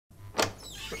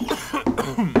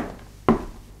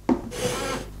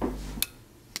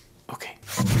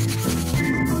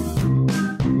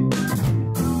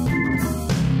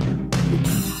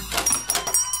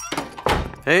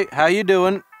Hey, how you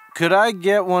doing? Could I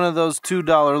get one of those $2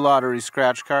 lottery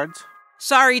scratch cards?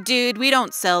 Sorry, dude, we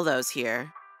don't sell those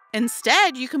here.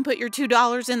 Instead, you can put your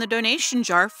 $2 in the donation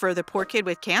jar for the poor kid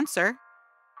with cancer.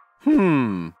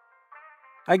 I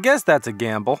guess that's a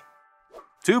gamble.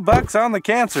 $2 on the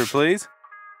cancer, please.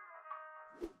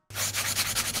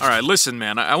 All right, listen,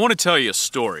 man, I want to tell you a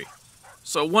story.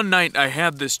 So one night I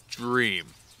had this dream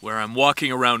where I'm walking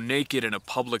around naked in a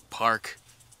public park.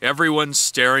 Everyone's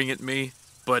staring at me,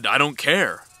 but I don't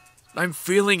care. I'm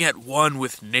feeling at one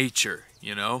with nature,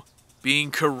 you know, being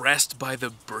caressed by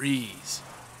the breeze.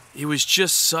 It was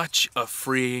just such a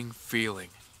freeing feeling.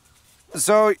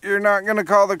 So you're not gonna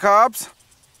call the cops?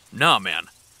 Nah, man,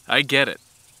 I get it.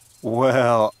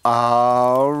 Well,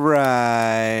 all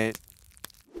right.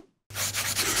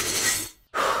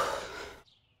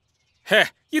 Heh,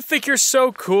 you think you're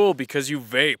so cool because you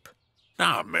vape.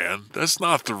 Nah, man, that's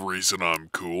not the reason I'm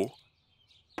cool.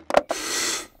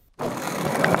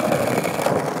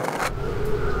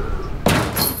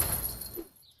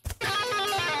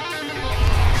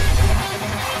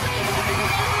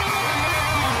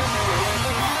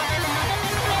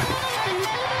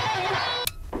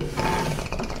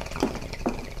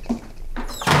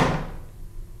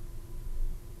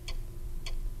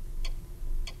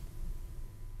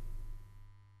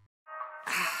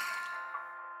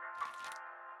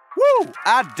 Woo!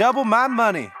 I double my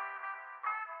money.